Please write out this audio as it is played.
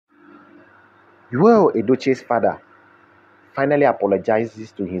Yul Edochie's father finally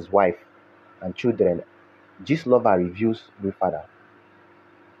apologizes to his wife and children. Gistlover reveals new father.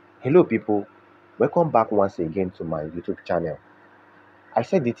 Hello, people. Welcome back once again to my YouTube channel. I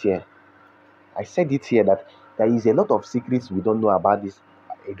said it here. I said it here that there is a lot of secrets we don't know about these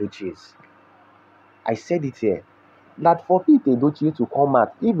Edochies. I said it here that for Pete Edochie to come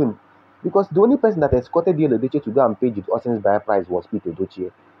out, even because the only person that escorted Yul Edochie to go and pay Judy Austin's bride price was Pete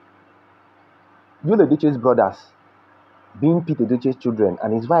Edochie. Yul Edochie's brothers, being Pete Edochie's children,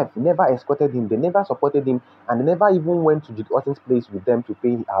 and his wife never escorted him, they never supported him, and they never even went to Judy Austin's place with them to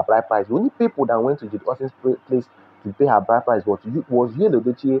pay her bride price. The only people that went to Judy Austin's place to pay her bride price was Yul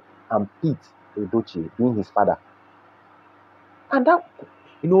Edochie and Pete Edochie, being his father. And that,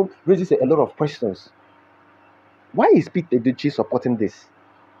 raises a lot of questions. Why is Pete Edochie supporting this?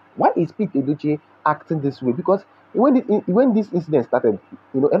 Why is Pete Edochie acting this way? Because when this incident started,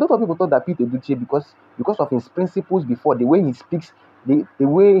 a lot of people thought that Pete Edochie, because of his principles before, the way he speaks, the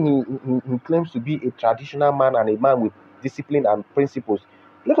way he claims to be a traditional man and a man with discipline and principles,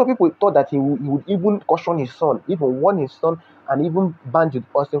 a lot of people thought that he would even caution his son, even warn his son, and even ban Judy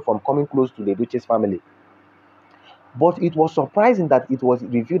Austin from coming close to the Edochie's family. But it was surprising that it was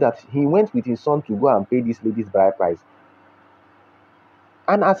revealed that he went with his son to go and pay this lady's bride price.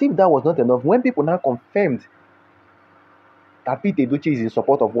 And as if that was not enough, when people now confirmed that Pete Edochie is in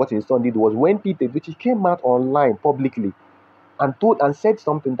support of what his son did, was when Pete Edochie came out online publicly and said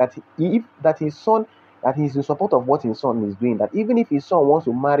something that he's in support of what his son is doing. That even if his son wants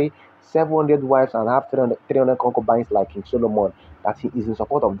to marry 700 wives and have 300 concubines like King Solomon, that he is in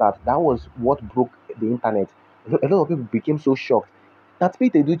support of that. That was what broke the internet. A lot of people became so shocked that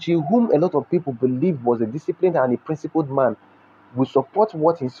Pete Edochie, whom a lot of people believed was a disciplined and a principled man, will support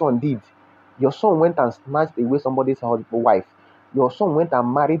what his son did. Your son went and snatched away somebody's wife. Your son went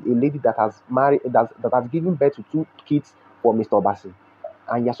and married a lady that has given birth to 2 kids for Mr. Obasi.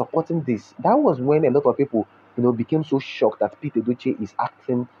 And you're supporting this. That was when a lot of people, became so shocked that Pete Edochie is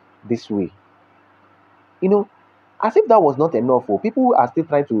acting this way. As if that was not enough. People are still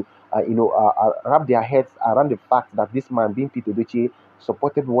trying to, wrap their heads around the fact that this man, being Pete Edochie,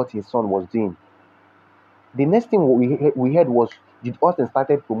 supported what his son was doing. The next thing we heard was Judy Austin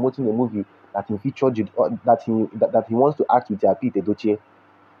started promoting a movie that he featured that he wants to act with Pete Edochie.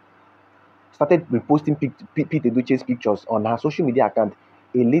 Started reposting Pete Edochie's pictures on her social media account.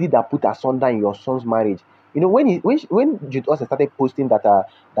 A lady that put asunder in your son's marriage. When Judy Austin started posting that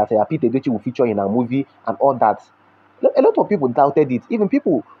Pete Edochie will feature in a movie and all that, a lot of people doubted it. Even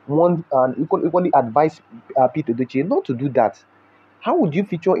people want equally advised Pete Edochie not to do that. How would you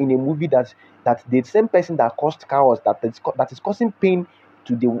feature in a movie that the same person that caused chaos, that is causing pain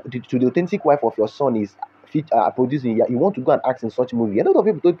to the authentic wife of your son is producing? You want to go and act in such a movie? A lot of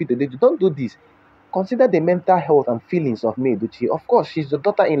people told Peter, don't do this. Consider the mental health and feelings of May Edochie. Of course, she's the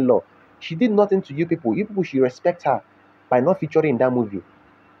daughter-in-law. She did nothing to you people. You people should respect her by not featuring in that movie.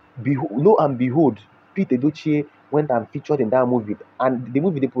 Lo and behold, Pete Edochie went and featured in that movie, and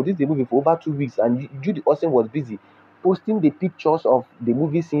they produced the movie for over 2 weeks, and Judy Austin was busy posting the pictures of the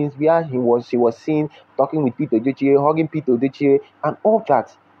movie scenes where she was seen talking with Pete Edochie, hugging Pete Edochie, and all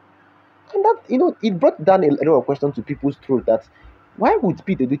that. And that, it brought down a lot of questions to people's throat that why would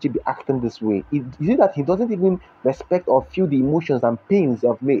Pete Edochie be acting this way? Is it that he doesn't even respect or feel the emotions and pains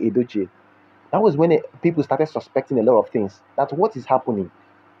of May Edochie? That was when people started suspecting a lot of things. That what is happening?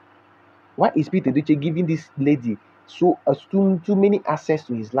 Why is Pete Edochie giving this lady too many access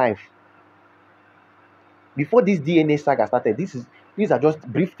to his life? Before this DNA saga started, these are just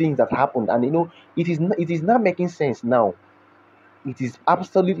brief things that happened, and it is now making sense now. It is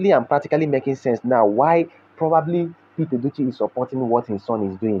absolutely and practically making sense now why probably Pete Edochie is supporting what his son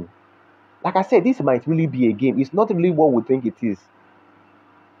is doing. Like I said, this might really be a game. It's not really what we think it is.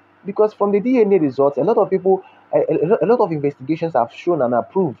 Because from the DNA results, a lot of people, a lot of investigations have shown and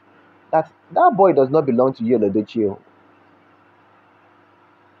approved that boy does not belong to Yul Edochie.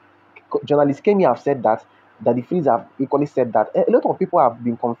 Journalist Kemi have said that the Freeze have equally said that. A lot of people have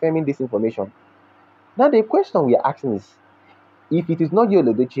been confirming this information. Now the question we are asking is, if it is not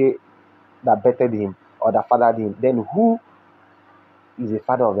Yul Edochie that bettered him or that fathered him, then who is the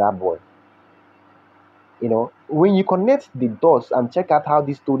father of that boy? When you connect the dots and check out how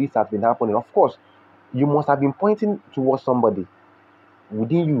these stories have been happening, of course, you must have been pointing towards somebody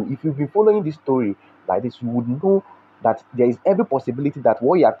within you. If you've been following this story like this, you would know that there is every possibility that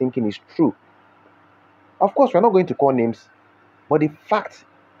what you are thinking is true. Of course, we're not going to call names, but the fact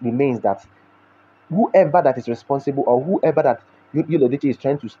remains that whoever that is responsible or whoever that Yul Edochie is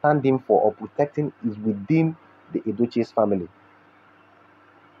trying to stand in for or protecting is within the Edochie's family.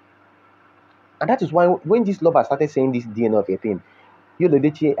 And that is why when this lover started saying this DNA of a thing, Yul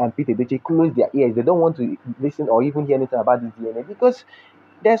Edochie and Pete Edochie close their ears. They don't want to listen or even hear anything about this DNA because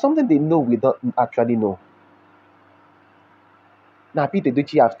there's something they know we don't actually know. Now, Pete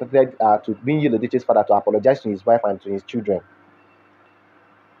Edochie has started to being Yul Edochie's father to apologize to his wife and to his children.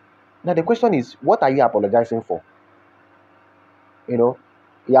 Now, the question is, what are you apologizing for? You know,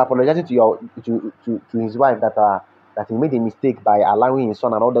 you're apologizing to to his wife that he made a mistake by allowing his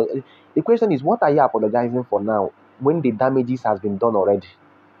son and all that. The question is, what are you apologizing for now when the damages has been done already?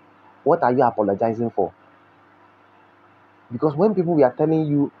 What are you apologizing for? Because when people were telling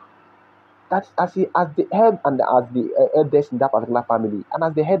you that as the head and as the eldest in that particular family and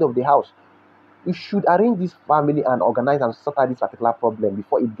as the head of the house, you should arrange this family and organize and sort out this particular problem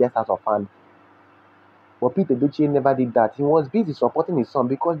before it gets out of hand. But Peter Edochie never did that. He was busy supporting his son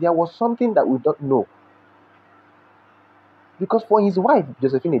because there was something that we don't know. Because for his wife,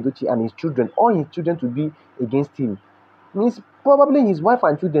 Josephine Edochie, and his children, all his children to be against him, means probably his wife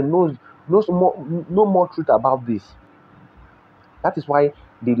and children know more truth about this. That is why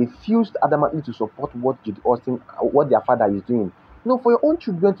they refused adamantly to support what Judy Austin, what their father is doing. For your own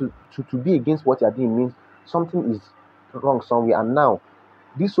children to be against what you are doing means something is wrong somewhere. And now,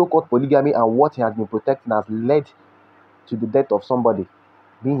 this so-called polygamy and what he has been protecting has led to the death of somebody,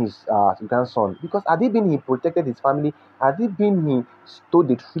 being his grandson. Because had it been he protected his family, had it been he told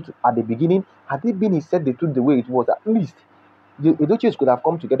the truth at the beginning, had it been he said the truth the way it was, at least the Edochies could have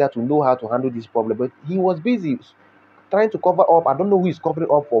come together to know how to handle this problem. But he was busy trying to cover up. I don't know who is covering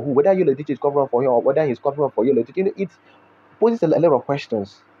up for who, whether Yul Edochie is covering up for him or whether he's covering up for Yul Edochie. It poses a lot of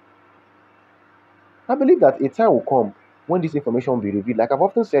questions. I believe that a time will come when this information will be revealed. Like I've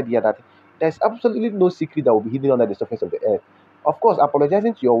often said here, that there's absolutely no secret that will be hidden under the surface of the earth. Of course,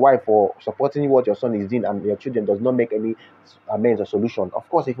 apologizing to your wife for supporting what your son is doing and your children does not make any amends or solution. Of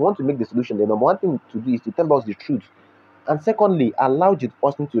course, if you want to make the solution, the number one thing to do is to tell us the truth. And secondly, allow the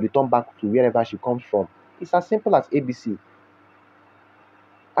person to return back to wherever she comes from. It's as simple as ABC.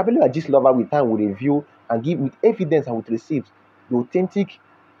 I believe that Gistlover with time will review and give with evidence and with receipts the authentic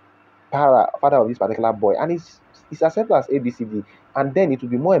father of this particular boy. And it's as simple as ABCD. And then it will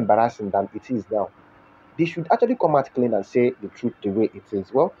be more embarrassing than it is now. They should actually come out clean and say the truth the way it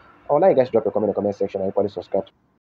is. Well, I would like you guys to drop a comment in the comment section and probably subscribe.